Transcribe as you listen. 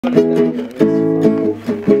It's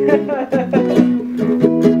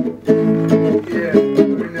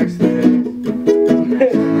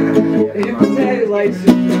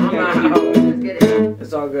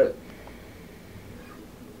all good.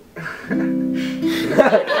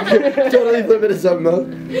 Totally flip it to something else.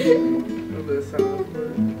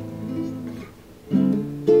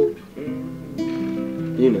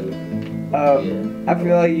 You know. I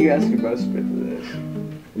feel like you guys could both spit to this.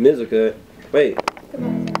 MIZZLE could. Wait.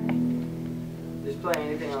 Just play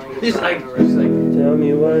anything on your He's phone like, or something. tell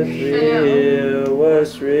me what's real,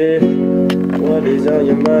 what's real, what is on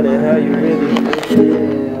your mind and how you really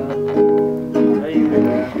feel. How you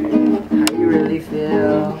really feel. How you really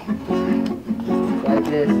feel? Like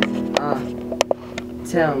this.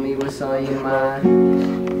 Tell me what's on your mind.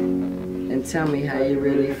 And tell me how you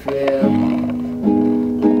really feel.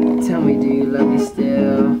 Tell me, do you love me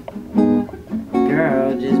still?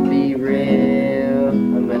 Girl, just be real.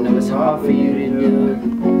 I know it's hard for you to do,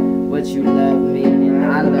 but you love me and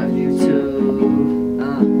I love you too.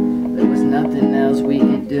 There was nothing else we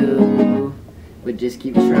could do, but just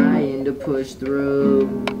keep trying to push through.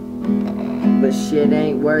 But shit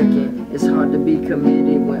ain't working. It's hard to be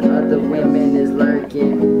committed when other women is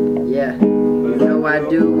lurking. Yeah, you know I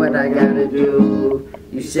do what I gotta do.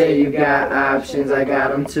 You say you got options, I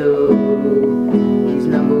got them too. He's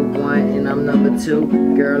number one and I'm number two.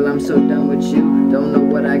 Girl, I'm so done with you. Don't know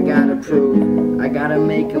what I gotta prove. I gotta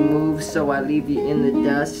make a move, so I leave you in the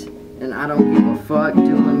dust. And I don't give a fuck,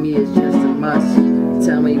 doing me is just a must.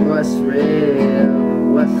 Tell me what's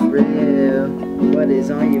real, what's real, what is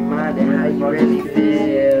on your mind and how you really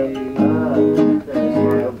feel.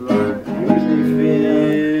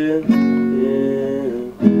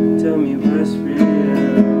 Tell me what's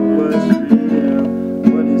real, what's real,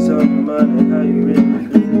 what is on your mind and how you really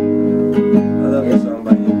feel. I love this song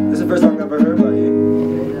by you. This is the first song I've ever heard by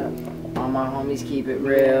you. All my homies keep it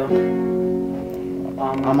real.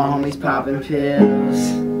 All my homies popping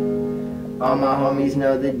pills. All my homies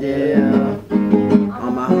know the deal.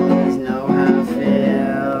 All my homies know how I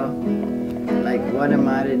feel. Like what am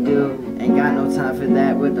I to do? Ain't got no time for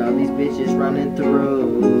that with all these bitches running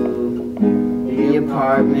through the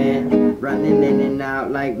apartment, running in and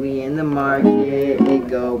out like we in the market. It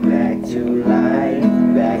go back to life,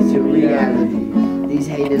 back to reality. These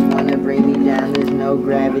haters wanna bring me down, there's no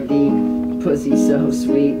gravity. Pussy so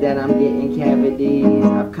sweet that I'm getting cavities.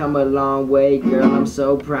 I've come a long way, girl, I'm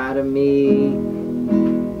so proud of me.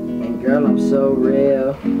 And girl, I'm so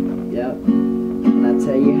real. Yep. And I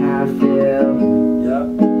tell you how I feel.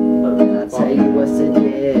 Yep. And I tell you what's the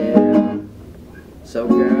deal. So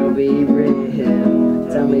girl, be real.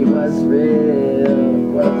 Tell me what's real.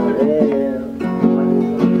 What's real. What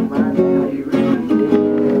is on your mind and how you really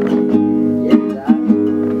feel. Yeah,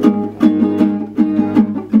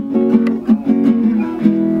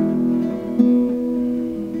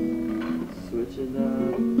 Switch it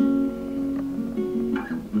up.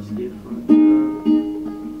 Let's get fun.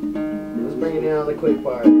 let's bring it in on the quick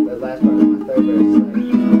part. The last part of my third.